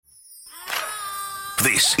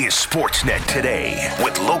This is Sportsnet Today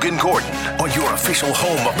with Logan Gordon on your official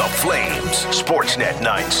home of the Flames. Sportsnet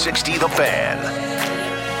 960 The Fan.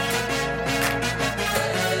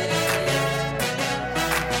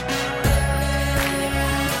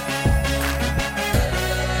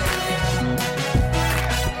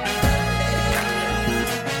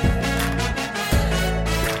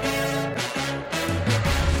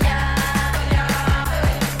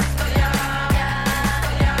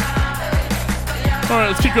 All right,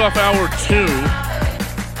 let's kick off hour 2.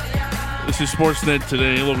 This is Sportsnet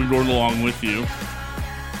Today. Logan Gordon along with you.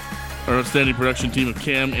 Our outstanding production team of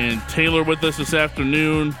Cam and Taylor with us this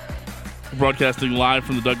afternoon. We're broadcasting live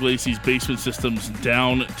from the Doug Lacey's Basement Systems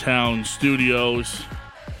downtown studios.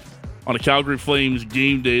 On a Calgary Flames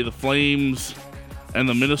game day, the Flames and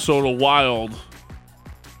the Minnesota Wild.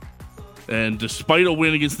 And despite a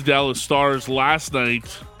win against the Dallas Stars last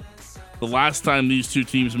night, the last time these two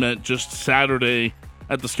teams met just Saturday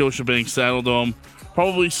at the Scotiabank Saddledome,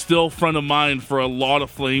 probably still front of mind for a lot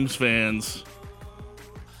of Flames fans.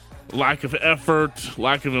 Lack of effort,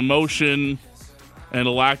 lack of emotion, and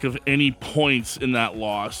a lack of any points in that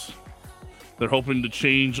loss. They're hoping to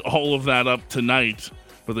change all of that up tonight,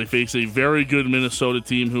 but they face a very good Minnesota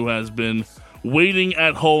team who has been waiting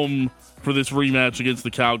at home for this rematch against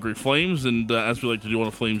the Calgary Flames. And as we like to do on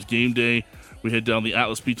a Flames game day, we head down the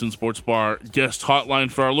Atlas Pizza and Sports Bar guest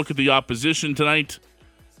hotline for our look at the opposition tonight.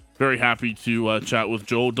 Very happy to chat with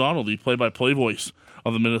Joe O'Donnell, the play-by-play voice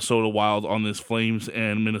of the Minnesota Wild on this Flames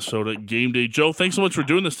and Minnesota game day. Joe, thanks so much for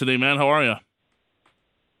doing this today, man. How are you?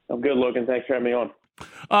 I'm good, Logan. Thanks for having me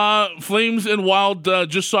on. Flames and Wild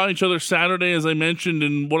just saw each other Saturday, as I mentioned,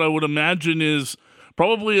 in what I would imagine is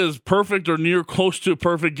probably as perfect or near close to a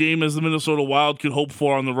perfect game as the Minnesota Wild could hope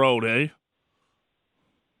for on the road, eh?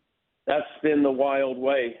 That's been the Wild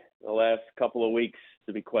way the last couple of weeks,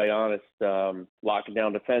 to be quite honest. Locking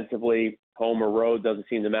down defensively, home or road, doesn't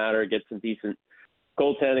seem to matter. Get some decent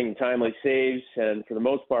goaltending and timely saves. And for the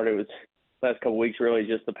most part, it was last couple of weeks really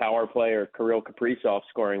just the power play or Kirill Kaprizov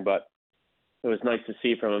scoring. But it was nice to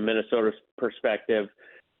see from a Minnesota perspective,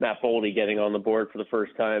 Matt Boldy getting on the board for the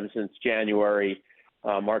first time since January.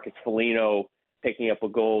 Marcus Foligno picking up a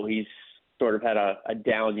goal. He's sort of had a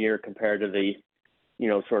down year compared to the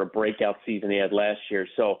sort of breakout season he had last year.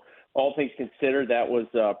 So all things considered, that was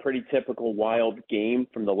a pretty typical Wild game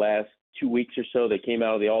from the last 2 weeks or so. They came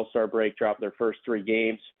out of the All-Star break, dropped their first 3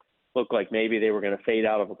 games. Looked like maybe they were going to fade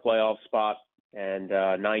out of a playoff spot, and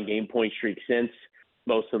 9-game point streak since.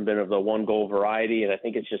 Most of them been of the 1-goal variety, and I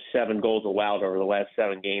think it's just 7 goals allowed over the last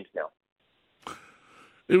 7 games now.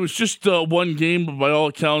 It was just one game, but by all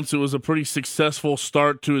accounts, it was a pretty successful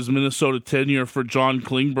start to his Minnesota tenure for John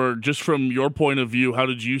Klingberg. Just from your point of view, how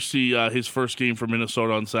did you see his first game for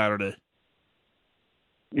Minnesota on Saturday?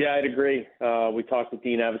 Yeah, I'd agree. We talked with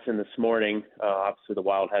Dean Evison this morning. Obviously, the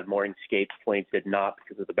Wild had morning skates. Flames did not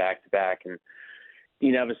because of the back-to-back. And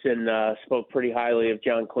Dean Evison spoke pretty highly of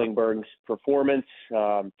John Klingberg's performance,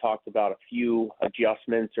 talked about a few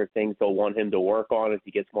adjustments or things they'll want him to work on as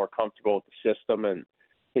he gets more comfortable with the system and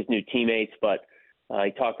his new teammates, but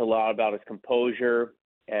he talked a lot about his composure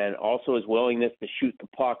and also his willingness to shoot the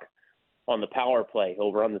puck on the power play.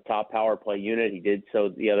 He'll run the top power play unit. He did so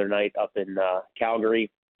the other night up in Calgary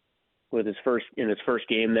with his first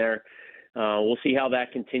game there. We'll see how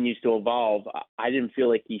that continues to evolve. I didn't feel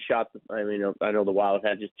like he shot. I know the Wild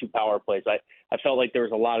had just 2 power plays. I felt like there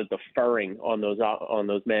was a lot of deferring on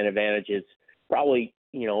those man advantages, probably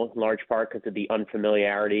in large part because of the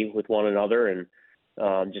unfamiliarity with one another and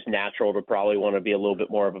just natural to probably want to be a little bit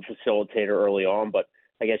more of a facilitator early on. But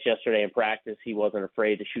I guess yesterday in practice, he wasn't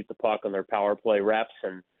afraid to shoot the puck on their power play reps,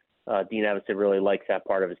 and Dean Evison really likes that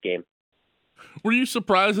part of his game. Were you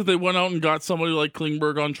surprised that they went out and got somebody like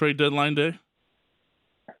Klingberg on trade deadline day?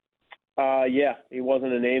 Yeah, he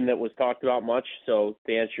wasn't a name that was talked about much. So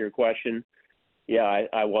to answer your question, yeah,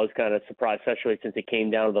 I was kind of surprised, especially since it came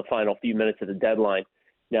down to the final few minutes of the deadline.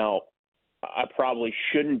 Now, I probably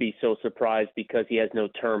shouldn't be so surprised because he has no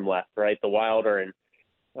term left, right? The Wild are in,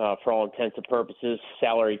 for all intents and purposes,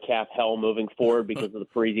 salary cap hell moving forward because of the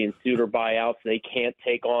Parisian Suter buyouts. They can't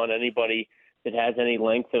take on anybody that has any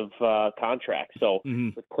length of contract. So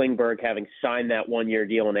with Klingberg having signed that 1-year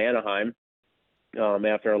deal in Anaheim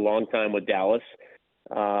after a long time with Dallas,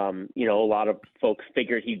 a lot of folks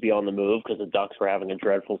figured he'd be on the move because the Ducks were having a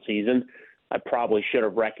dreadful season. I probably should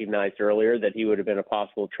have recognized earlier that he would have been a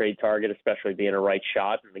possible trade target, especially being a right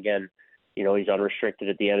shot. And again, he's unrestricted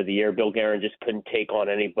at the end of the year. Bill Guerin just couldn't take on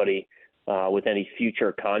anybody with any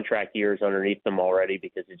future contract years underneath them already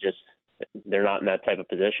because they're not in that type of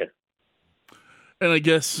position. And I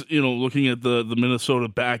guess, looking at the Minnesota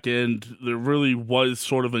back end, there really was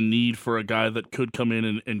sort of a need for a guy that could come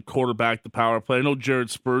in and quarterback the power play. I know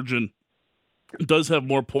Jared Spurgeon does have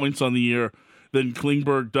more points on the year than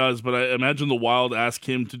Klingberg does, but I imagine the Wild ask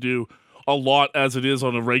him to do a lot as it is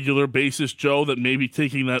on a regular basis, Joe, that maybe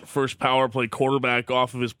taking that first power play quarterback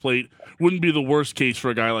off of his plate wouldn't be the worst case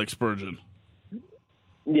for a guy like Spurgeon.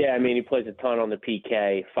 Yeah, I mean, he plays a ton on the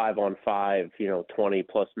PK, 5-on-5,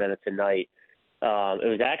 20-plus minutes a night. It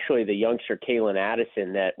was actually the youngster Kalen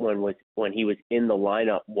Addison that when he was in the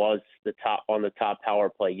lineup was the top power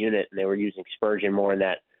play unit, and they were using Spurgeon more in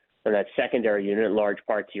that secondary unit, in large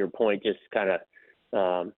part to your point, just kind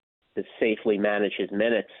of to safely manage his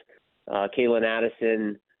minutes. Kalen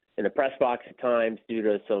Addison in the press box at times due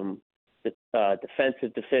to some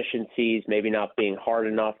defensive deficiencies, maybe not being hard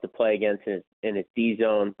enough to play against in his D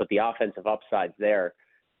zone, but the offensive upside's there.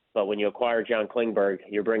 But when you acquire John Klingberg,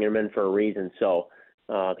 you're bringing him in for a reason. So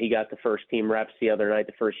he got the first team reps the other night,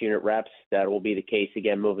 the first unit reps. That will be the case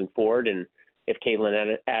again moving forward. And if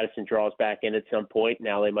Kalen Addison draws back in at some point,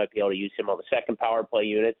 now they might be able to use him on the second power play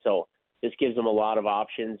unit. So this gives them a lot of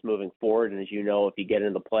options moving forward. And as you know, if you get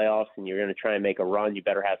into the playoffs and you're going to try and make a run, you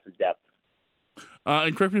better have some depth.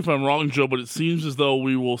 And correct me if I'm wrong, Joe, but it seems as though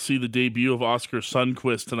we will see the debut of Oskar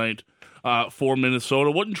Sundqvist tonight for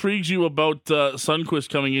Minnesota. What intrigues you about Sundqvist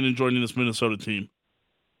coming in and joining this Minnesota team?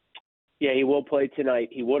 Yeah, he will play tonight.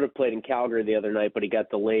 He would have played in Calgary the other night, but he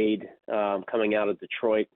got delayed coming out of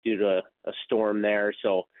Detroit due to a storm there.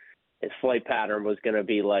 So his flight pattern was going to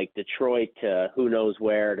be like Detroit to who knows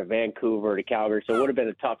where, to Vancouver, to Calgary. So it would have been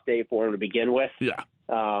a tough day for him to begin with. Yeah.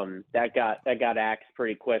 That got axed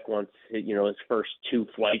pretty quick once his first two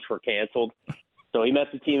flights were canceled. So he met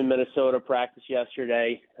the team in Minnesota, practiced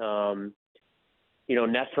yesterday.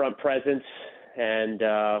 Net front presence and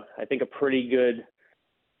I think a pretty good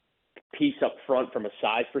piece up front from a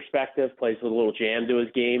size perspective. Plays with a little jam to his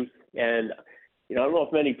game, and I don't know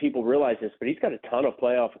if many people realize this, but he's got a ton of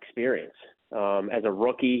playoff experience. As a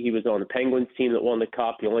rookie, he was on the Penguins team that won the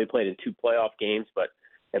Cup. He only played in 2 playoff games, but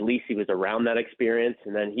at least he was around that experience.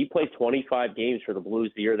 And then he played 25 games for the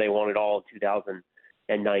Blues the year they won it all in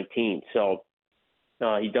 2019. So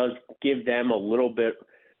he does give them a little bit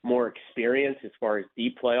more experience as far as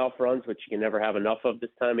deep playoff runs, which you can never have enough of this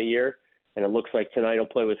time of year. And it looks like tonight he'll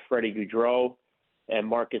play with Freddie Gaudreau and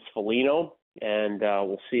Marcus Foligno. And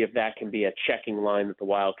we'll see if that can be a checking line that the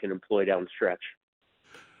Wild can employ down the stretch.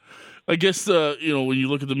 I guess, when you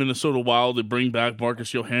look at the Minnesota Wild, they bring back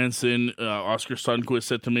Marcus Johansson, Oskar Sundqvist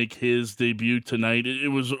set to make his debut tonight. It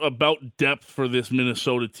was about depth for this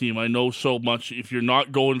Minnesota team. I know so much. If you're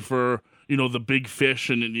not going for, the big fish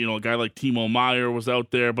and, a guy like Timo Meier was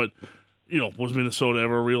out there, but, was Minnesota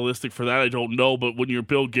ever realistic for that? I don't know. But when you're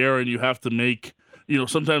Bill Guerin, you have to make,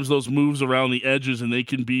 sometimes those moves around the edges, and they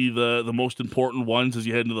can be the most important ones as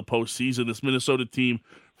you head into the postseason. This Minnesota team,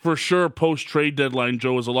 for sure, post-trade deadline,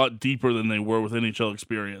 Joe, is a lot deeper than they were with NHL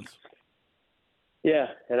experience. Yeah,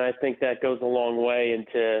 and I think that goes a long way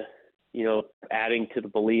into, adding to the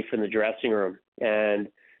belief in the dressing room. And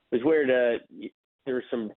it was weird. There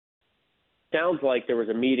was sounds like there was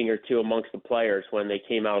a meeting or two amongst the players when they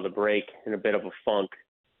came out of the break in a bit of a funk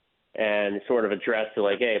and sort of addressed it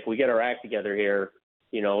like, hey, if we get our act together here,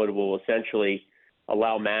 it will essentially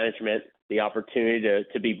allow management the opportunity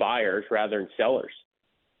to be buyers rather than sellers.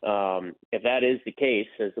 If that is the case,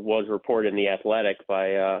 as it was reported in The Athletic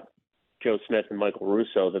by Joe Smith and Michael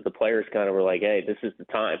Russo, that the players kind of were like, hey, this is the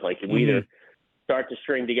time. Like, we either start to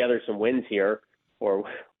string together some wins here, or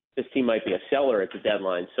this team might be a seller at the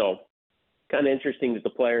deadline. So kind of interesting that the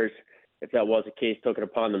players, if that was the case, took it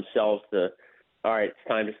upon themselves to, all right, it's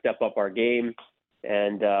time to step up our game.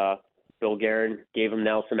 And Bill Guerin gave them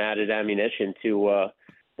now some added ammunition to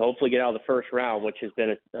hopefully get out of the first round, which has been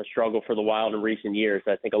a struggle for the Wild in recent years.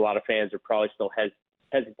 I think a lot of fans are probably still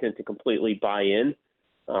hesitant to completely buy in.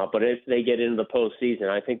 But if they get into the postseason,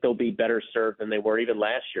 I think they'll be better served than they were even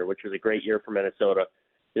last year, which was a great year for Minnesota,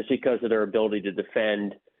 just because of their ability to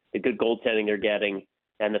defend, the good goaltending they're getting,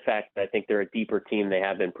 and the fact that I think they're a deeper team they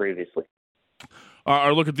have been previously.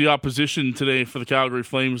 Our look at the opposition today for the Calgary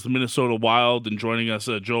Flames, the Minnesota Wild, and joining us,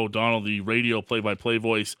 Joe O'Donnell, the radio play-by-play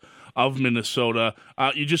voice of Minnesota.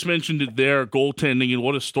 You just mentioned it there, goaltending, and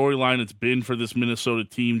what a storyline it's been for this Minnesota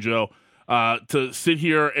team, Joe. To sit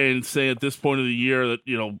here and say at this point of the year that,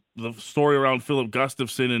 the story around Philip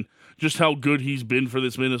Gustafsson and just how good he's been for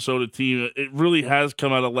this Minnesota team, it really has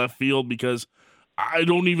come out of left field, because I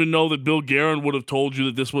don't even know that Bill Guerin would have told you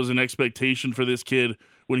that this was an expectation for this kid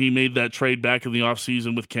when he made that trade back in the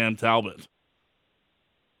offseason with Cam Talbot.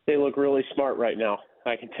 They look really smart right now.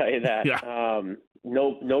 I can tell you that. Yeah.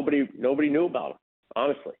 Nobody knew about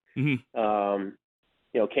honestly. Mm-hmm.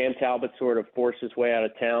 Cam Talbot sort of forced his way out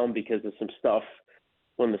of town because of some stuff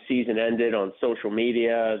when the season ended on social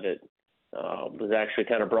media that was actually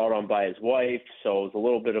kind of brought on by his wife. So it was a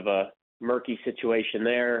little bit of a murky situation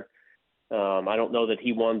there. I don't know that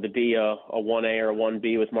he wanted to be a 1A or a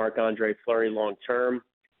 1B with Marc-Andre Fleury long term.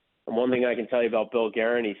 And one thing I can tell you about Bill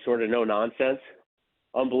Guerin, he's sort of no nonsense.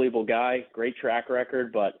 Unbelievable guy, great track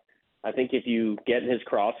record, but I think if you get in his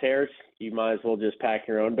crosshairs, you might as well just pack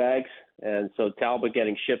your own bags. And so Talbot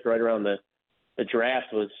getting shipped right around the draft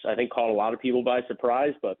was, I think, caught a lot of people by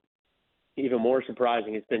surprise, but even more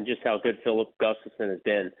surprising has been just how good Philip Gustafson has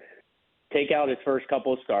been. Take out his first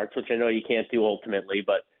couple of starts, which I know you can't do ultimately,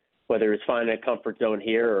 but whether it's finding a comfort zone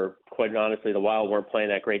here or, quite honestly, the Wild weren't playing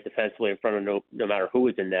that great defensively in front of no matter who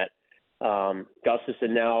was in net.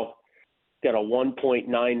 Gustafson now got a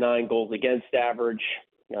 1.99 goals against average,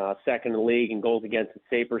 second in the league in goals against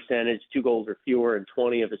save percentage, 2 goals or fewer in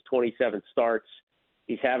 20 of his 27 starts.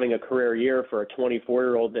 He's having a career year for a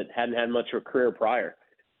 24-year-old that hadn't had much of a career prior.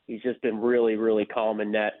 He's just been really, really calm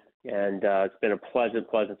in net, and it's been a pleasant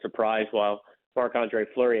surprise, while Marc-Andre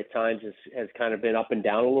Fleury at times has kind of been up and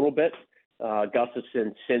down a little bit.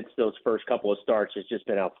 Gustafson, since those first couple of starts, has just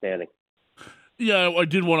been outstanding. Yeah, I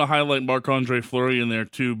did want to highlight Marc-Andre Fleury in there,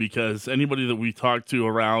 too, because anybody that we talked to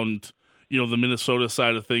around, the Minnesota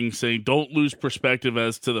side of things saying don't lose perspective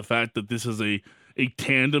as to the fact that this is a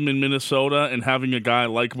tandem in Minnesota, and having a guy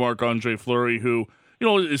like Marc-Andre Fleury who,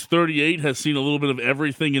 is 38, has seen a little bit of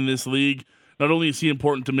everything in this league. Not only is he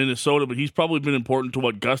important to Minnesota, but he's probably been important to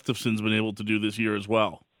what Gustafson's been able to do this year as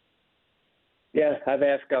well. Yeah, I've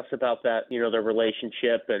asked Gus about that, their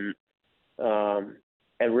relationship, and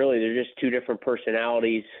really they're just two different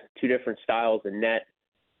personalities, two different styles in net.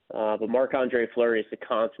 But Marc-Andre Fleury is the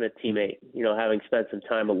consummate teammate, having spent some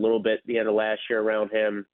time a little bit at the end of last year around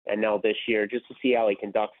him and now this year, just to see how he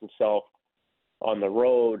conducts himself on the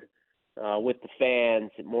road, with the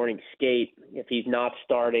fans at morning skate. If he's not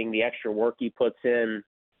starting, the extra work he puts in,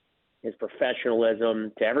 his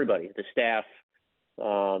professionalism to everybody, the staff,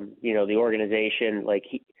 the organization. Like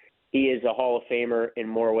he is a Hall of Famer in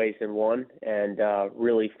more ways than one, and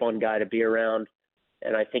really fun guy to be around.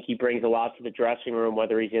 And I think he brings a lot to the dressing room,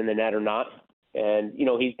 whether he's in the net or not. And,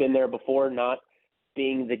 he's been there before, not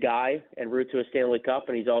being the guy en route to a Stanley Cup,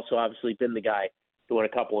 and he's also obviously been the guy to win a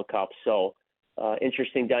couple of cups. So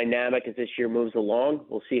interesting dynamic as this year moves along.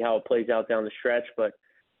 We'll see how it plays out down the stretch, but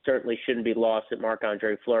certainly shouldn't be lost that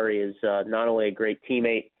Marc-Andre Fleury is not only a great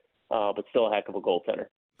teammate, but still a heck of a goaltender.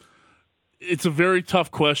 It's a very tough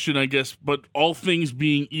question, I guess, but all things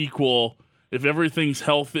being equal, if everything's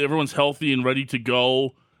healthy, everyone's healthy and ready to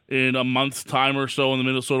go in a month's time or so, and the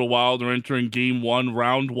Minnesota Wild are entering Game 1,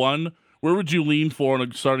 Round 1, where would you lean for on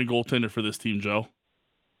a starting goaltender for this team, Joe?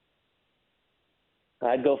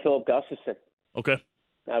 I'd go Philip Gustafson. Okay.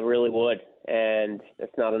 I really would, and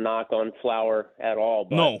it's not a knock on Flower at all.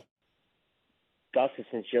 But no.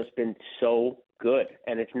 Gustafson's just been so good,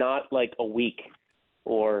 and it's not like a week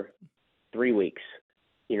or 3 weeks.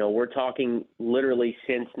 We're talking literally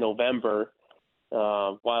since November.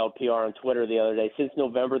 Wild PR on Twitter the other day. Since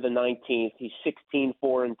November the 19th, he's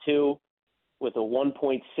 16-4-2 with a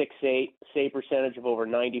 1.68 save percentage of over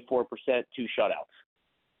 94%, 2 shutouts.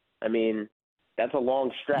 I mean, that's a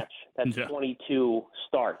long stretch. That's 22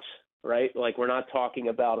 starts, right? Like, we're not talking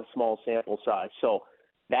about a small sample size. So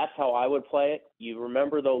that's how I would play it. You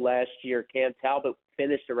remember, though, last year, Cam Talbot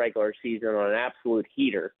finished the regular season on an absolute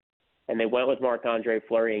heater, and they went with Marc-Andre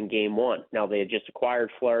Fleury in Game 1. Now, they had just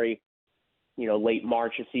acquired Fleury, late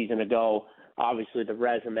March a season ago. Obviously, the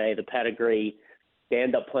resume, the pedigree. They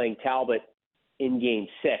end up playing Talbot in Game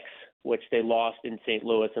 6, which they lost in St.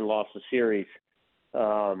 Louis and lost the series.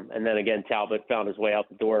 And then again, Talbot found his way out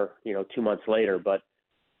the door, 2 months later. But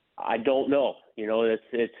I don't know.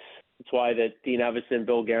 It's why that Dean Evison,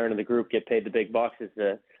 Bill Guerin, and the group get paid the big bucks, is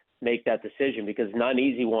to make that decision, because it's not an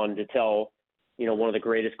easy one to tell, one of the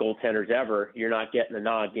greatest goaltenders ever, you're not getting a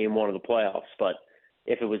nod Game 1 of the playoffs. But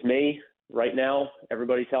if it was me, right now,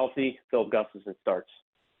 everybody's healthy, Phil Gustafson starts.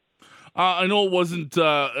 I know it wasn't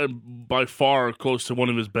by far close to one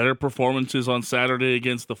of his better performances on Saturday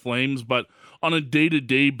against the Flames, but on a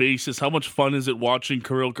day-to-day basis, how much fun is it watching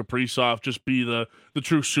Kirill Kaprizov just be the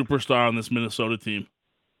true superstar on this Minnesota team?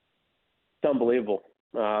 It's unbelievable.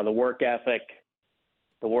 The work ethic,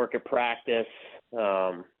 the work at practice.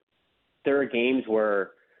 There are games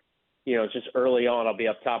where, just early on, I'll be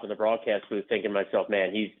up top of the broadcast booth thinking to myself,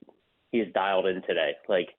 man, he is dialed in today.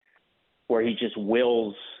 Like, where he just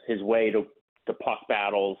wills his way to puck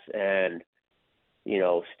battles and,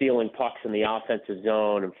 stealing pucks in the offensive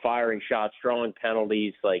zone and firing shots, drawing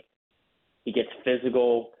penalties. Like, He gets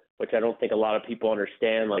physical, which I don't think a lot of people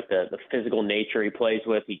understand, like the physical nature he plays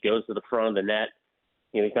with. He goes to the front of the net.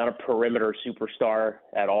 He's not a perimeter superstar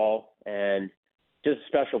at all, and just a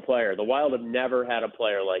special player. The Wild have never had a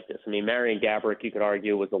player like this. I mean, Marian Gaborik, you could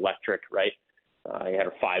argue, was electric, right? He had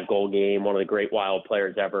a 5-goal game, one of the great Wild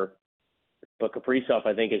players ever. But Kaprizov,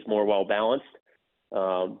 I think, is more well-balanced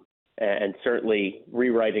and certainly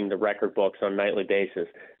rewriting the record books on a nightly basis.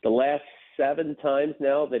 The last 7 times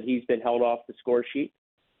now that he's been held off the score sheet,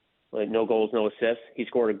 like no goals, no assists, he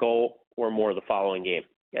scored a goal or more the following game.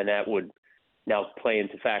 And that would now play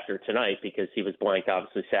into factor tonight because he was blanked,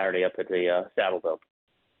 obviously, Saturday up at the Saddle Dome.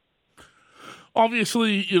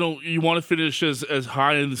 Obviously, you want to finish as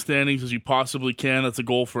high in the standings as you possibly can. That's a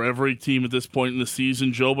goal for every team at this point in the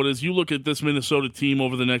season, Joe. But as you look at this Minnesota team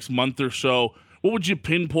over the next month or so, what would you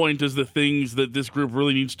pinpoint as the things that this group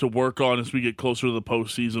really needs to work on as we get closer to the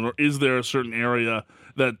postseason? Or is there a certain area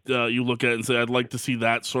that you look at and say, I'd like to see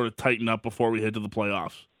that sort of tighten up before we head to the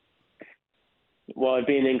playoffs? Well, it'd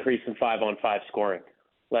be an increase in 5-on-5 scoring.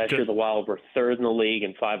 Last year, the Wild were 3rd in the league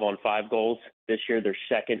in 5-on-5 goals. This year, they're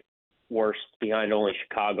 2nd worst, behind only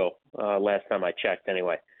Chicago, last time I checked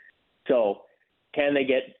anyway. So can they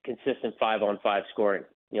get consistent 5-on-5 scoring?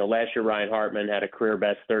 Last year Ryan Hartman had a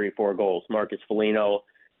career-best 34 goals. Marcus Foligno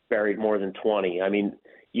buried more than 20. I mean,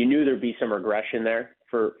 you knew there'd be some regression there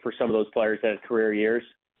for some of those players that had career years.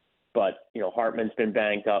 But, Hartman's been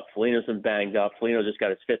banged up. Foligno's been banged up. Foligno just got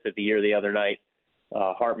his 5th of the year the other night.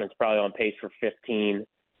 Hartman's probably on pace for 15.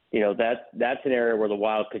 That's an area where the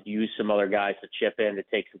Wild could use some other guys to chip in to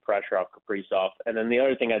take some pressure off Kaprizov. And then the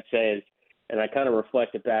other thing I'd say is, and I kind of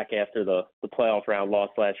reflected back after the playoff round loss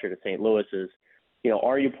last year to St. Louis is,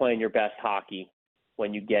 are you playing your best hockey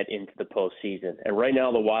when you get into the postseason? And right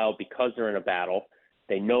now the Wild, because they're in a battle,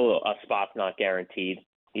 they know a spot's not guaranteed.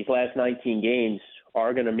 These last 19 games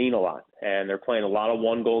are going to mean a lot. And they're playing a lot of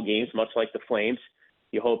one-goal games, much like the Flames.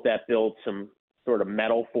 You hope that builds some sort of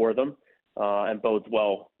mettle for them. And bodes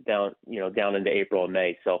well down into April and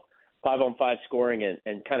May. So 5-on-5 scoring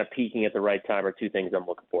and kind of peaking at the right time are 2 things I'm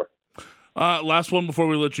looking for. Last one before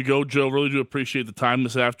we let you go, Joe. Really do appreciate the time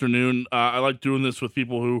this afternoon. I like doing this with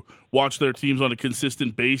people who watch their teams on a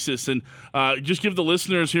consistent basis. And just give the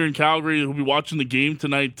listeners here in Calgary who'll be watching the game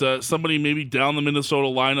tonight, somebody maybe down the Minnesota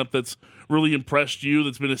lineup that's really impressed you,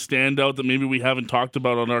 that's been a standout that maybe we haven't talked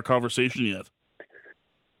about on our conversation yet.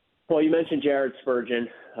 Well, you mentioned Jared Spurgeon.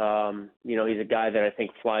 He's a guy that I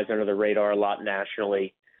think flies under the radar a lot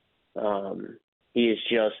nationally. He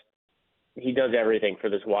does everything for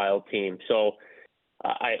this Wild team. So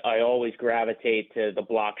I always gravitate to the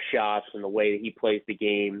block shots and the way that he plays the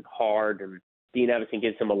game hard. And Dean Evason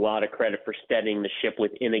gives him a lot of credit for steadying the ship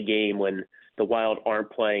within a game when the Wild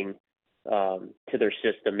aren't playing to their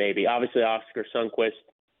system maybe. Obviously, Oscar Sundqvist,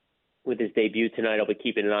 with his debut tonight, I'll be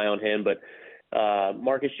keeping an eye on him. But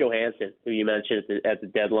Marcus Johansson, who you mentioned at the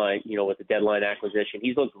deadline, with the deadline acquisition,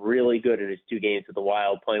 he's looked really good in his 2 games with the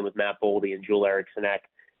Wild, playing with Matt Boldy and Joel Eriksson,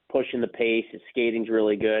 pushing the pace. His skating's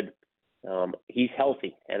really good. He's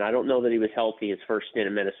healthy, and I don't know that he was healthy his first stint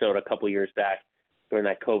in Minnesota a couple years back during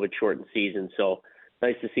that COVID-shortened season. So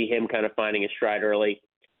nice to see him kind of finding his stride early.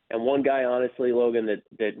 And one guy, honestly, Logan,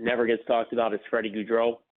 that never gets talked about is Freddie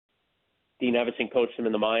Gaudreau. Dean Evason coached him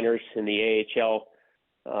in the minors in the AHL.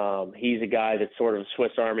 He's a guy that's sort of a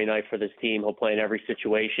Swiss Army knife for this team. He'll play in every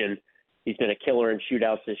situation. He's been a killer in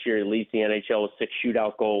shootouts this year. He leads the NHL with 6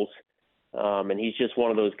 shootout goals. And he's just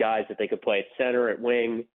one of those guys that they could play at center, at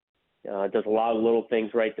wing, does a lot of little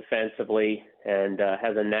things right defensively, and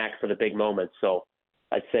has a knack for the big moments. So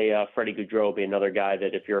I'd say Freddie Gaudreau will be another guy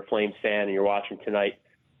that if you're a Flames fan and you're watching tonight,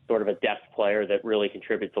 sort of a depth player that really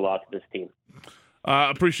contributes a lot to this team.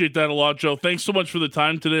 Appreciate that a lot, Joe. Thanks so much for the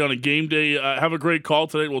time today on a game day. Have a great call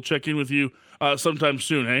today. We'll check in with you sometime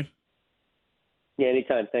soon, hey? Yeah,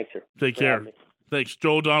 anytime. Thanks, sir. Take care. Thanks.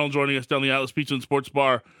 Joe O'Donnell joining us down the Atlas Pizza and Sports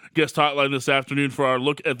Bar guest hotline this afternoon for our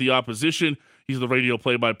look at the opposition. He's the radio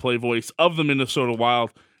play-by-play voice of the Minnesota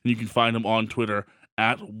Wild, and you can find him on Twitter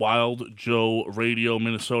at Wild Joe Radio.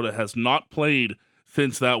 Minnesota has not played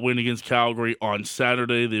since that win against Calgary on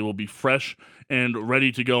Saturday. They will be fresh and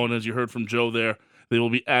ready to go, and as you heard from Joe there, they will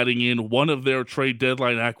be adding in one of their trade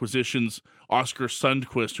deadline acquisitions, Oscar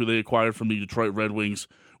Sundqvist, who they acquired from the Detroit Red Wings,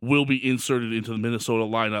 will be inserted into the Minnesota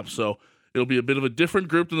lineup. So it'll be a bit of a different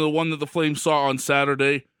group than the one that the Flames saw on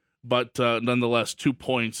Saturday, but nonetheless, 2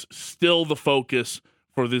 points. Still the focus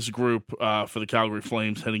for this group, for the Calgary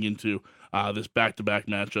Flames, heading into this back-to-back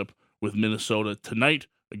matchup with Minnesota tonight.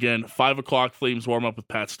 Again, 5 o'clock Flames warm-up with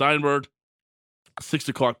Pat Steinberg, 6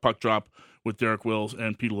 o'clock puck drop with Derek Wills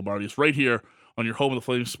and Peter Labardius right here on your home of the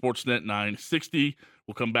Flames, Sportsnet 960.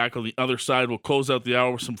 We'll come back on the other side. We'll close out the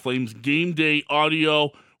hour with some Flames game day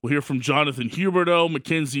audio. We'll hear from Jonathan Huberdeau,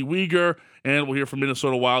 Mackenzie Weegar, and we'll hear from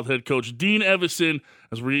Minnesota Wild head coach Dean Evison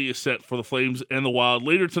as we get set for the Flames and the Wild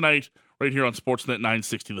later tonight right here on Sportsnet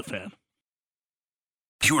 960 The Fan.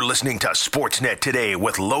 You're listening to Sportsnet Today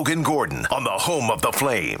with Logan Gordon on the home of the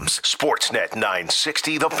Flames. Sportsnet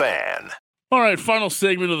 960 The Fan. All right, final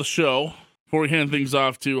segment of the show before we hand things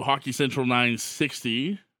off to Hockey Central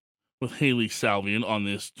 960 with Haley Salvian on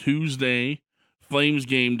this Tuesday, Flames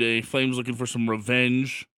game day. Flames looking for some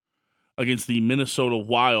revenge against the Minnesota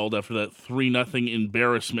Wild after that 3-0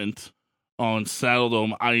 embarrassment on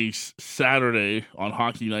Saddledome Ice Saturday on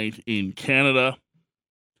Hockey Night in Canada.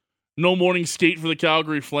 No morning skate for the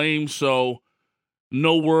Calgary Flames, so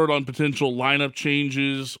no word on potential lineup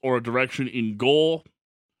changes or a direction in goal.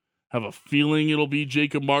 Have a feeling it'll be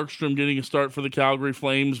Jacob Markstrom getting a start for the Calgary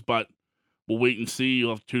Flames, but we'll wait and see.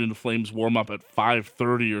 You'll have to tune into Flames warm-up at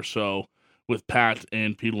 5:30 or so with Pat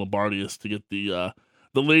and Pete Labardius to get the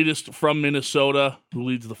latest from Minnesota. Who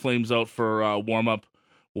leads the Flames out for warm-up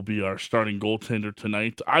will be our starting goaltender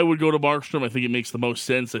tonight. I would go to Markstrom. I think it makes the most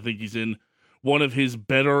sense. I think he's in one of his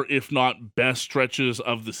better, if not best, stretches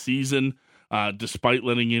of the season. Despite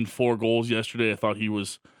letting in 4 goals yesterday, I thought he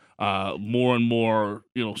was more and more,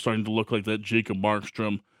 starting to look like that Jacob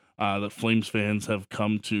Markstrom that Flames fans have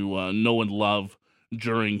come to know and love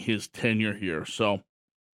during his tenure here. So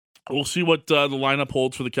we'll see what the lineup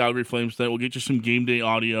holds for the Calgary Flames tonight. We'll get you some game day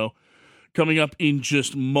audio coming up in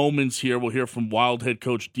just moments here. We'll hear from Wild head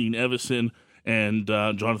coach Dean Evison and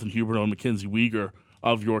Jonathan Huberdeau and Mackenzie Weegar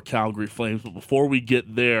of your Calgary Flames. But before we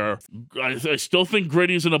get there, I still think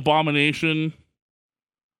Gritty's an abomination.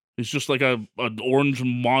 He's just like an orange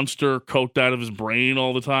monster coked out of his brain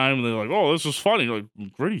all the time. And they're like, oh, this is funny. Like,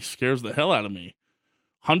 Gritty scares the hell out of me.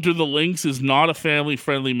 Hunter the Lynx is not a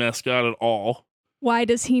family-friendly mascot at all. Why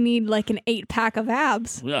does he need like an 8-pack of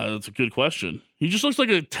abs? Yeah, that's a good question. He just looks like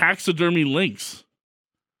a taxidermy lynx.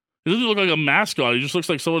 He doesn't look like a mascot. He just looks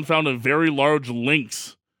like someone found a very large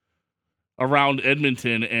lynx around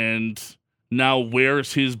Edmonton and now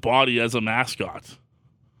wears his body as a mascot.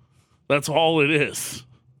 That's all it is.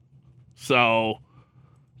 So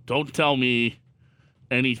don't tell me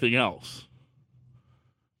anything else.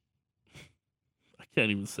 I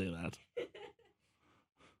can't even say that.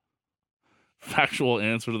 Factual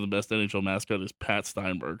answer to the best NHL mascot is Pat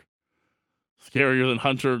Steinberg. Scarier than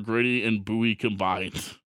Hunter, Gritty, and Bowie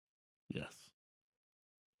combined. Yes.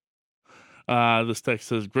 This text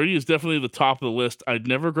says, Gritty is definitely the top of the list. I'd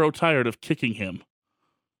never grow tired of kicking him.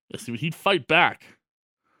 Yes, he'd fight back.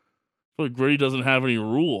 I feel like Gritty doesn't have any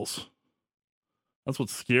rules. That's what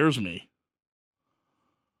scares me.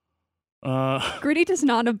 Gritty does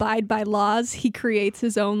not abide by laws. He creates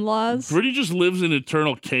his own laws. Gritty just lives in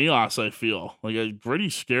eternal chaos, I feel. Like,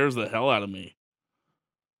 Gritty scares the hell out of me.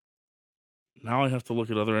 Now I have to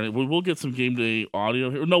look at other... We'll get some game day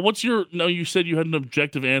audio here. No, you said you had an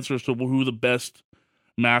objective answer as to who the best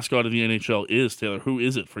mascot of the NHL is, Taylor. Who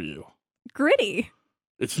is it for you? Gritty.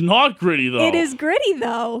 It's not Gritty, though. It is Gritty,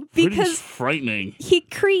 though. Because Gritty's frightening. He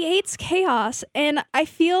creates chaos, and I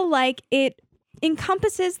feel like it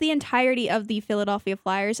encompasses the entirety of the Philadelphia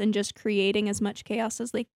Flyers and just creating as much chaos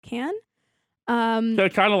as they can. I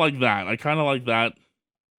kind of like that.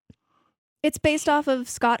 It's based off of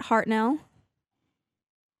Scott Hartnell.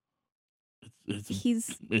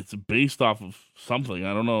 It's based off of something.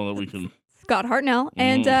 I don't know that we can... Scott Hartnell.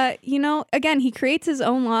 And, again, he creates his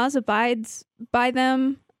own laws, abides by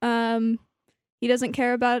them. He doesn't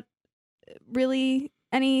care about really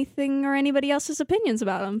anything or anybody else's opinions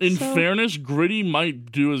about him. In fairness, Gritty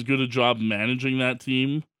might do as good a job managing that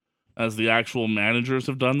team as the actual managers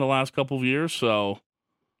have done the last couple of years. So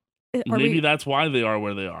maybe that's why they are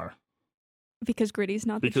where they are. Because Gritty's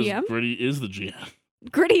not the GM? Because Gritty is the GM.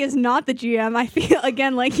 Gritty is not the GM. I feel,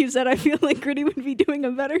 again, like you said, I feel like Gritty would be doing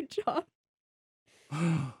a better job.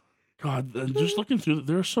 God, just looking through,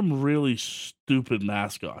 there are some really stupid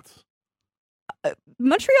mascots.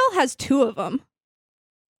 Montreal has 2 of them.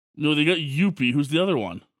 No, they got Youppi. Who's the other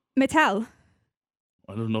one? Metal.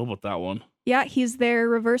 I don't know about that one. Yeah, he's their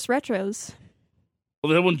reverse retros. Well,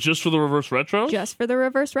 they have one just for the reverse retros? Just for the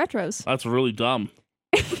reverse retros. That's really dumb.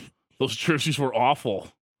 Those jerseys were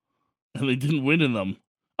awful. And they didn't win in them.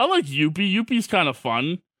 I like Youppi. Youppi's kind of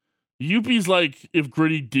fun. Youppi's like if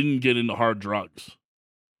Gritty didn't get into hard drugs.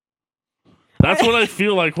 That's what I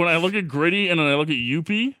feel like when I look at Gritty and then I look at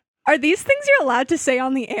Youppi. Are these things you're allowed to say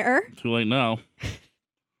on the air? Too late now.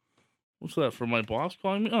 What's that, from my boss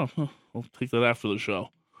calling me? Oh, I'll take that after the show.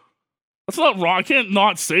 That's not wrong. I can't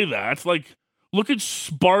not say that. Like, look at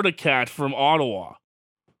Spartacat from Ottawa.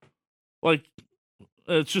 Like,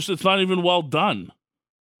 It's not even well done.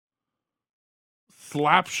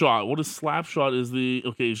 Slapshot. What is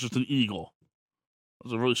Slapshot? It's just an eagle.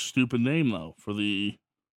 That's a really stupid name, though, for the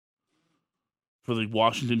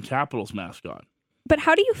Washington Capitals mascot. But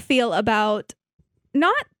how do you feel about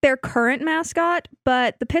not their current mascot,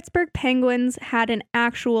 but the Pittsburgh Penguins had an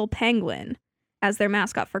actual penguin as their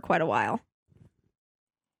mascot for quite a while?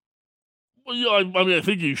 Well, yeah, I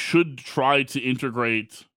think you should try to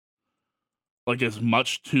integrate like as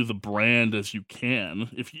much to the brand as you can,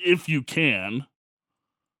 if you can.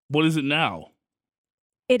 What is it now?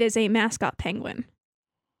 It is a mascot penguin.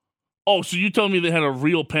 Oh, so you telling me they had a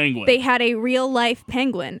real penguin? They had a real-life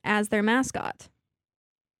penguin as their mascot.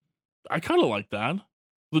 I kind of like that.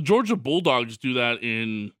 The Georgia Bulldogs do that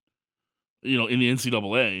in the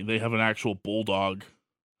NCAA. They have an actual bulldog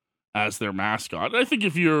as their mascot. I think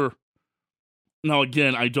now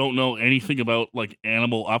again, I don't know anything about like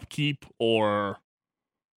animal upkeep or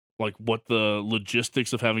like what the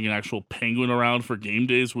logistics of having an actual penguin around for game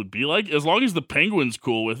days would be like. As long as the penguin's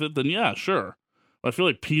cool with it, then yeah, sure. I feel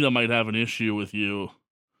like PETA might have an issue with you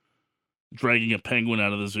dragging a penguin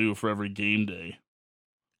out of the zoo for every game day.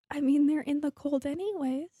 I mean, they're in the cold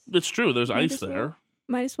anyways. It's true. There's ice there.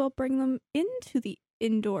 Might as well bring them into the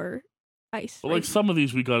indoor ice. But like some of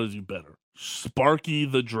these, we got to do better. Sparky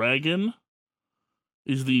the Dragon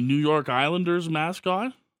is the New York Islanders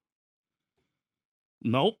mascot.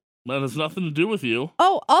 Nope. That has nothing to do with you.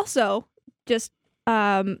 Oh, also, just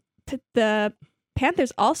the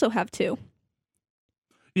Panthers also have two.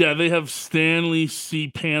 Yeah, they have Stanley C.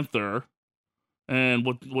 Panther, and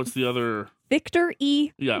what's the other? Victor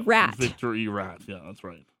E. Rat. Victor E. Rat. Yeah, that's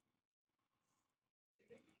right.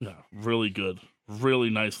 Yeah, really good. Really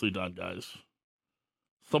nicely done, guys.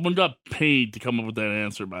 Someone got paid to come up with that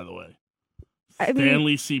answer, by the way.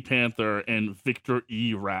 Stanley C. Panther and Victor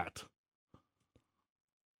E. Rat.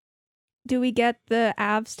 Do we get the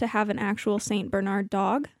Avs to have an actual St. Bernard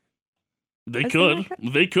dog? They could,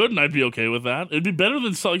 and I'd be okay with that. It'd be better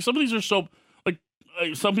than some of these are so like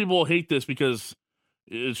some people hate this because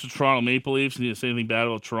it's the Toronto Maple Leafs and you say anything bad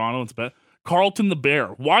about Toronto, it's bad. Carlton the Bear.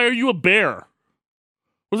 Why are you a bear?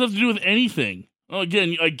 What does that have to do with anything? Well,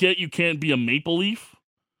 again, I get you can't be a Maple Leaf.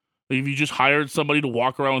 Like if you just hired somebody to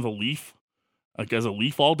walk around with a leaf, like as a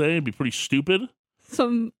leaf all day, it'd be pretty stupid.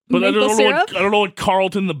 But I don't know what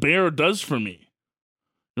Carlton the Bear does for me.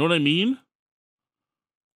 You know what I mean?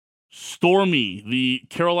 Stormy, the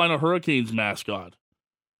Carolina Hurricanes mascot,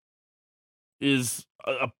 is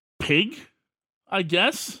a pig, I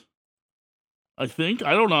guess. I think.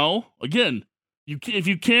 I don't know. Again, if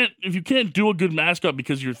you can't do a good mascot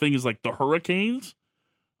because your thing is like the Hurricanes,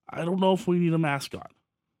 I don't know if we need a mascot.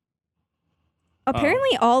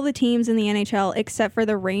 Apparently, all the teams in the NHL except for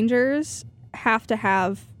the Rangers have to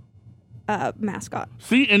have a mascot.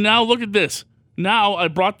 See, and now look at this. Now I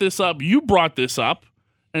brought this up. You brought this up.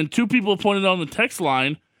 And two people pointed out on the text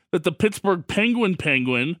line that the Pittsburgh Penguin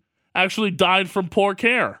actually died from poor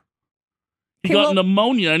care. He got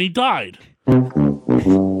pneumonia and he died. He's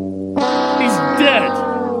dead.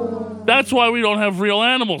 That's why we don't have real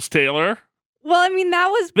animals, Taylor. Well, I mean, that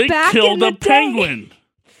was back in the day. They killed a penguin.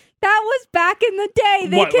 That was back in the day.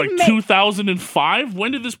 What, like 2005?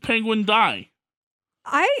 When did this penguin die?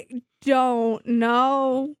 I don't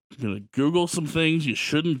know. I'm going to Google some things you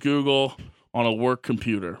shouldn't Google on a work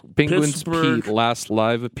computer. Penguins Pete last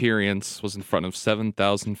live appearance was in front of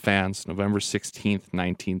 7,000 fans, November 16th,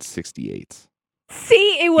 1968.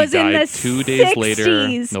 See, it was in the 60s. 2 days later,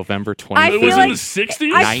 November 20th. It was in the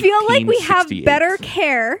 60s? I feel like we have better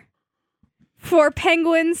care for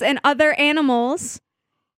penguins and other animals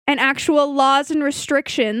and actual laws and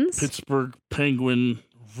restrictions. Pittsburgh Penguin,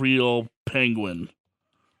 real penguin.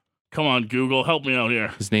 Come on, Google, help me out here.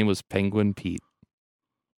 His name was Penguin Pete.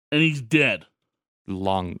 And he's dead.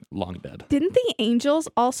 Long dead. Didn't the Angels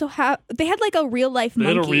also have... They had like a real-life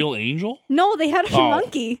monkey. They had a real angel? No, they had a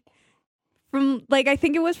monkey. From, like, I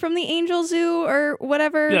think it was from the Angel Zoo or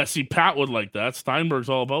whatever. Yeah, see, Pat would like that. Steinberg's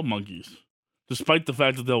all about monkeys. Despite the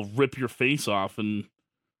fact that they'll rip your face off and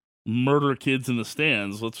murder kids in the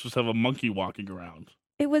stands, let's just have a monkey walking around.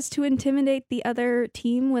 It was to intimidate the other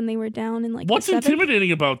team when they were down in like What's the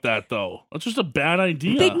intimidating about that, though? That's just a bad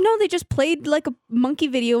idea. They just played like a monkey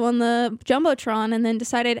video on the Jumbotron and then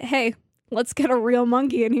decided, hey, let's get a real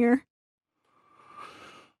monkey in here.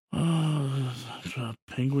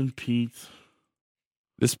 Penguin Pete.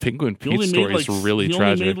 This Penguin Pete story is really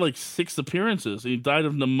tragic. He only made like 6 appearances. He died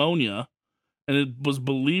of pneumonia, and it was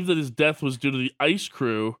believed that his death was due to the ice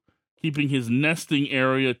crew keeping his nesting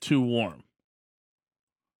area too warm.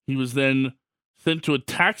 He was then sent to a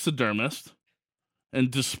taxidermist, and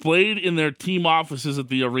displayed in their team offices at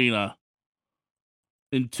the arena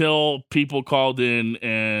until people called in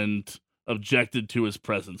and objected to his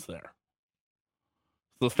presence there.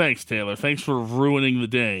 So thanks, Taylor. Thanks for ruining the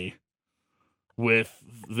day with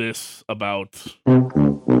this about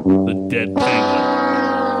the dead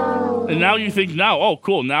penguin. And now you think, oh,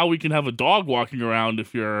 cool, now we can have a dog walking around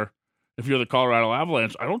if you're the Colorado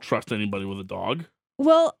Avalanche. I don't trust anybody with a dog.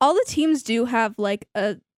 Well, all the teams do have like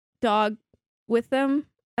a dog with them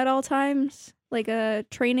at all times, like a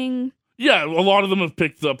training. Yeah, a lot of them have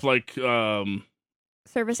picked up like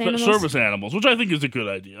service animals. Which I think is a good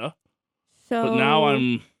idea. So, but now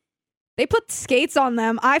they put skates on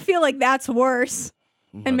them. I feel like that's worse,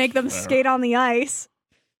 and make them skate on the ice.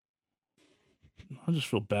 I just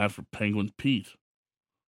feel bad for Penguin Pete.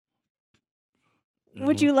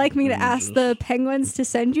 Would you like me to ask the Penguins to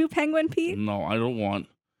send you Penguin Pete? No, I don't want.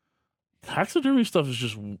 Taxidermy stuff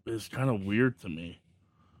is kind of weird to me.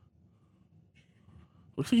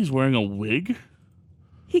 Looks like he's wearing a wig.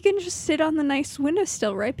 He can just sit on the nice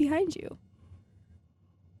windowsill right behind you.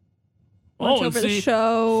 Watch over the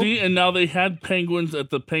show. See, and now they had penguins at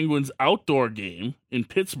the Penguins outdoor game in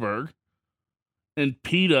Pittsburgh, and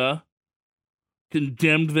PETA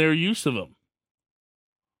condemned their use of them.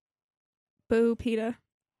 Boo, PETA.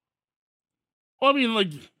 Well, I mean, like,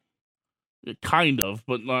 kind of,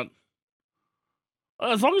 but not.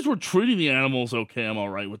 As long as we're treating the animals okay, I'm all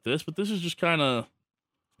right with this. But this is just kind of.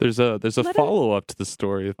 There's a follow up to the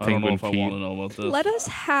story of Penguin Pete. I don't know if I want to know about this. Let us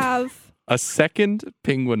have a second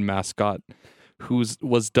penguin mascot who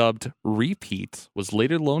was dubbed Repeat was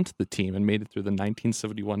later loaned to the team and made it through the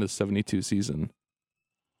 1971-72 season.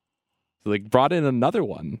 So they brought in another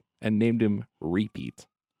one and named him Repeat.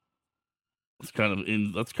 That's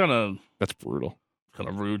brutal. Kind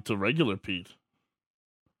of rude to regular Pete.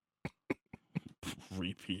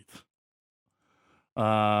 Repeat.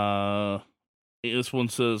 This one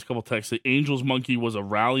says, a couple texts, the Angels monkey was a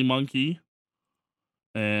rally monkey.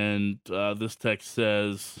 And this text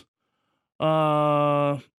says,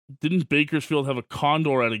 didn't Bakersfield have a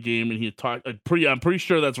condor at a game? And he talked. I'm pretty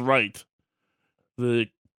sure that's right. The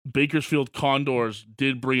Bakersfield Condors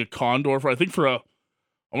did bring a condor for a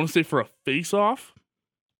face-off,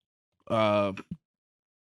 a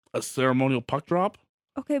ceremonial puck drop.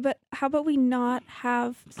 Okay, but how about we not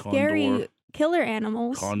have scary killer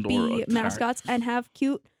animals be mascots and have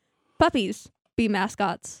cute puppies be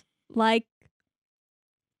mascots, like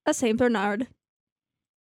a Saint Bernard?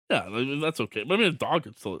 Yeah, I mean, that's okay. But I mean, a dog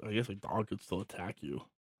could still attack you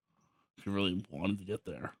if you really wanted to get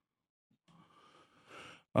there.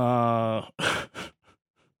 One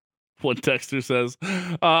texter says,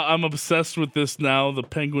 I'm obsessed with this now, the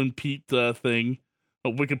Penguin Pete thing,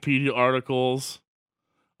 Wikipedia articles.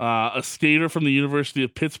 A skater from the University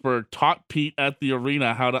of Pittsburgh taught Pete at the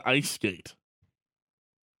arena how to ice skate.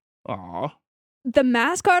 Aw. The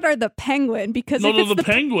mascot or the penguin? Because the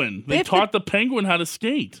penguin. They taught the penguin how to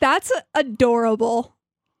skate. That's adorable.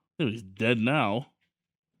 He's dead now.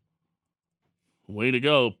 Way to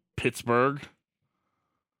go, Pittsburgh.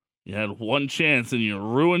 You had one chance and you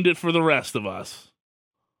ruined it for the rest of us.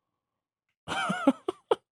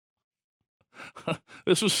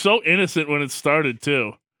 This was so innocent when it started,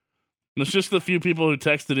 too. And it's just the few people who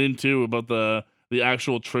texted in, too, about the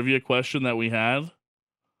actual trivia question that we had.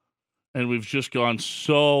 And we've just gone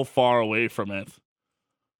so far away from it.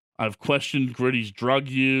 I've questioned Gritty's drug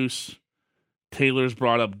use. Taylor's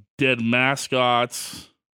brought up dead mascots.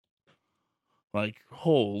 Like,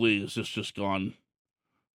 holy, it's just gone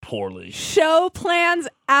poorly. Show plans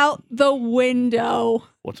out the window.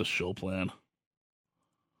 What's a show plan?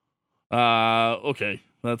 Okay.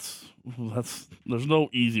 That's there's no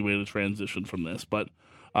easy way to transition from this, but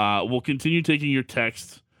we'll continue taking your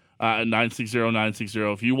texts at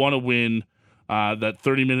 960-960. If you want to win that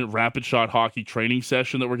 30-minute rapid shot hockey training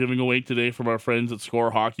session that we're giving away today from our friends at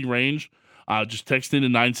Score Hockey Range, just text in to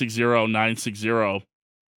 960-960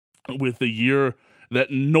 with the year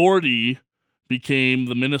that Nordy became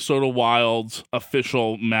the Minnesota Wild's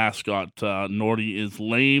official mascot. Nordy is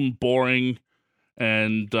lame, boring,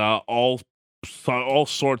 and all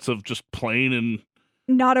sorts of just plain and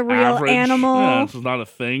not a real average. animal. Yeah, this is not a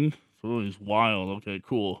thing. Oh, he's wild. Okay,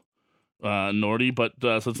 cool. Nordy, but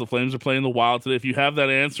since the Flames are playing the Wild today, if you have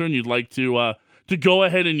that answer and you'd like to go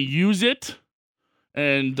ahead and use it,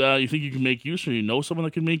 and you think you can make use, or you know someone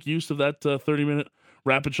that can make use of that 30-minute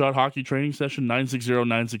rapid shot hockey training session,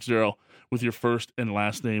 960-960 with your first and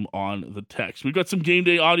last name on the text. We've got some game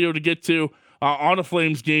day audio to get to on a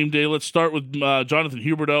Flames game day. Let's start with Jonathan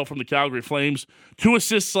Huberdeau from the Calgary Flames. 2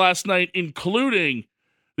 assists last night, including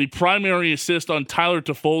the primary assist on Tyler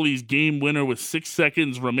Toffoli's game winner with 6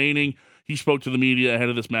 seconds remaining. He spoke to the media ahead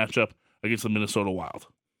of this matchup against the Minnesota Wild.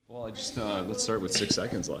 Well, let's start with 6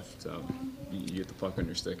 seconds left. You get the puck on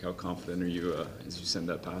your stick. How confident are you as you send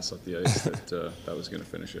that pass up the ice that was going to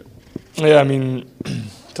finish it? Yeah, I mean,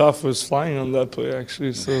 Tough was flying on that play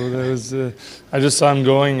actually. So that was I just saw him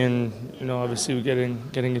going, and obviously we're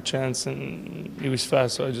getting a chance, and he was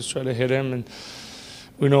fast, so I just tried to hit him, and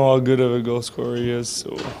we know how good of a goal scorer he is.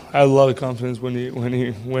 So I had a lot of confidence when he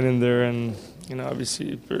went in there, and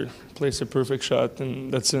obviously placed a perfect shot,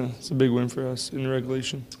 and it's a big win for us in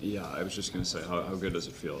regulation. Yeah, I was just going to say, how good does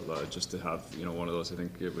it feel just to have one of those? I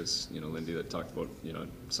think it was Lindy that talked about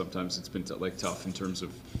sometimes it's been tough in terms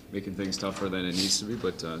of making things tougher than it needs to be,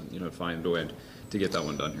 but find a way to get that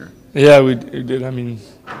one done here. Yeah, we did. I mean,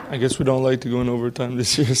 I guess we don't like to go in overtime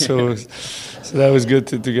this year, so that was good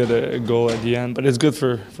to get a goal at the end. But it's good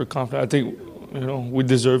for confidence. I think we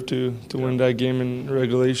deserve to win that game in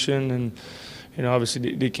regulation, and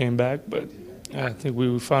obviously they came back, but I think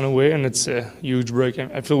we found a way, and it's a huge break.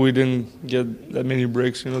 I feel we didn't get that many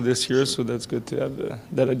breaks, this year, so that's good to have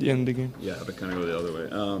that at the end of the game. Yeah, but kind of go the other way.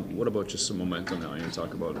 What about just some momentum now? You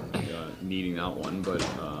talk about needing that one, but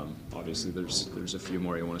obviously there's a few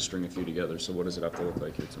more. You want to string a few together. So what does it have to look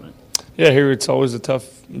like here tonight? Yeah, here it's always a tough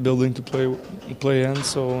building to play in.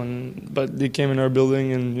 But they came in our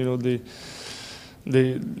building, and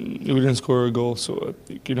we didn't score a goal, so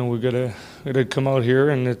we gotta come out here,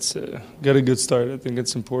 and it's got a good start. I think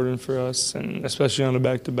it's important for us, and especially on the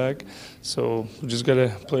back-to-back. So we just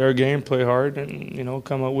gotta play our game, play hard, and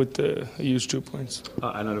come out with a huge 2 points.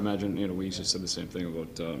 And I'd imagine we just said the same thing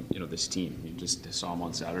about this team. You just saw them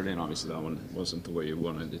on Saturday, and obviously that one wasn't the way you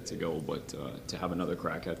wanted it to go. But to have another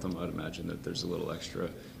crack at them, I'd imagine that there's a little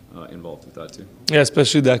extra involved with that too. Yeah,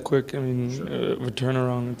 especially that quick. I mean, sure. A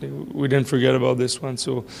turnaround. I think we didn't forget about this one,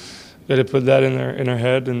 so got to put that in our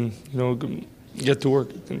head, and get to work.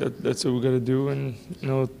 I think that's what we got to do, and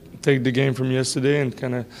take the game from yesterday and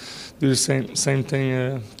kind of do the same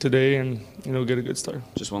thing today, and get a good start.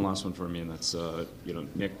 Just one last one for me, and that's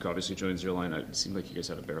Nick obviously joins your line. It seemed like you guys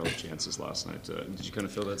had a barrel of chances last night. Did you kind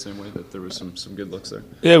of feel that same way, that there was some good looks there?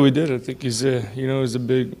 Yeah, we did. I think he's a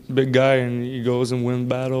big guy, and he goes and wins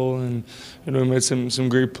battle, and he made some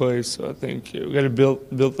great plays. So I think we got to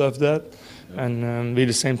build off that. And be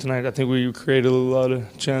the same tonight. I think we created a lot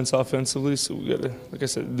of chance offensively, so we got to, like I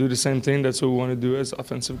said, do the same thing. That's what we want to do as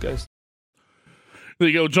offensive guys. There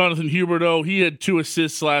you go, Jonathan Huberdeau. He had 2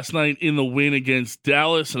 assists last night in the win against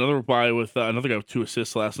Dallas. Another guy with 2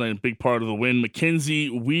 assists last night, a big part of the win. Mackenzie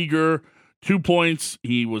Weegar, 2 points.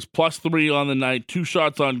 He was +3 on the night, 2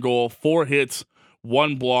 shots on goal, 4 hits,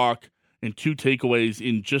 1 block, and 2 takeaways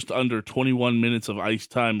in just under 21 minutes of ice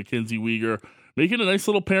time. Mackenzie Weegar making a nice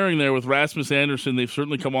little pairing there with Rasmus Andersson. They've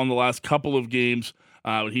certainly come on the last couple of games,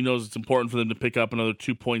 but he knows it's important for them to pick up another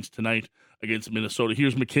 2 points tonight against Minnesota.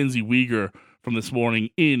 Here's Mackenzie Weegar from this morning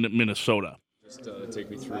in Minnesota. Just take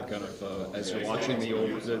me through kind of as you're watching the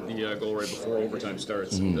goal right before overtime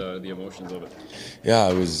starts, and the emotions of it. Yeah,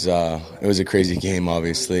 it was a crazy game,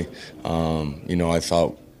 obviously. I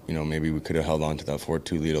thought maybe we could have held on to that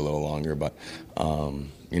 4-2 lead a little longer, but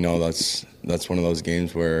that's one of those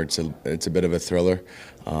games where it's a bit of a thriller.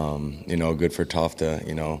 Good for Toff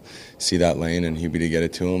to see that lane and Hubie to get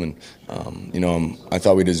it to him, and I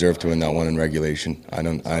thought we deserved to win that one in regulation.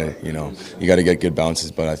 You got to get good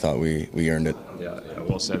bounces, but I thought we earned it. Yeah,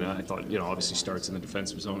 well said. And I thought obviously starts in the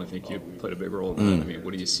defensive zone. I think you played a big role in that. I mean,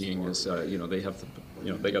 what are you seeing? Is they have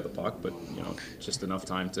they got the puck, but just enough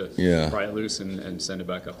time to pry it loose and send it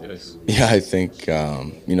back up the ice. Yeah, I think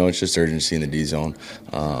it's just urgency in the D zone.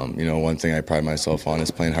 One thing I pride myself on is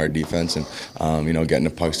playing hard defense and getting the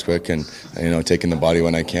pucks quick and taking the body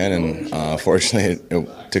when I can. And fortunately,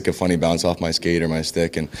 it took a funny bounce off my skate or my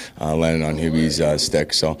stick and landed on Hubie's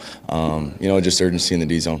stick. So just urgency in the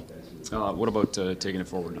D zone. What about taking it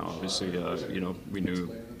forward now? Obviously, we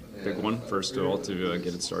knew big one first of all to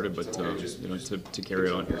get it started, but to carry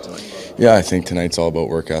it on here tonight. Yeah, I think tonight's all about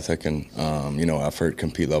work ethic and effort,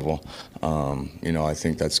 compete level. I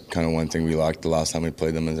think that's kind of one thing we lacked the last time we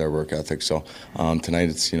played them is our work ethic. So tonight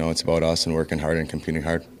it's about us and working hard and competing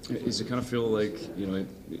hard. Does it kind of feel like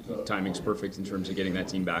timing's perfect in terms of getting that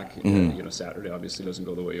team back? Saturday obviously doesn't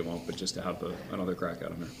go the way you want, but just to have another crack at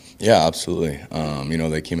them there. Yeah, absolutely.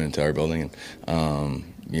 They came into our building and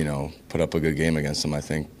put up a good game against them. I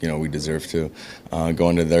think, we deserve to go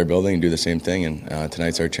into their building and do the same thing, and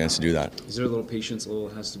tonight's our chance to do that. Is there a little patience,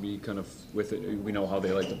 has to be kind of with it? We know how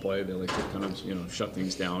they like to play. They like to kind of, shut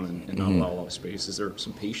things down and not allow a lot of space. Is there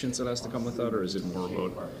some patience that has to come with that, or is it more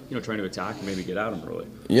about, trying to attack and maybe get at them early?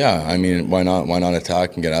 Yeah, I mean, why not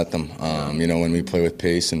attack and get at them? When we play with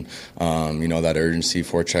pace and, that urgency,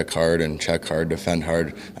 forecheck hard and check hard, defend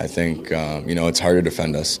hard, I think, it's hard to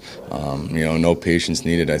defend us. No patience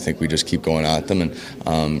needed. I think we just keep going at them. And,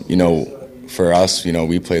 for us,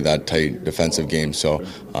 we play that tight defensive game. So,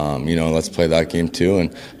 let's play that game too.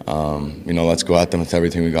 And, let's go at them with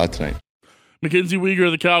everything we got tonight. Mackenzie Weegar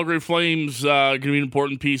of the Calgary Flames going to be an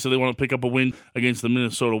important piece, so they want to pick up a win against the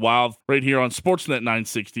Minnesota Wild right here on Sportsnet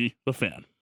 960, The Fan.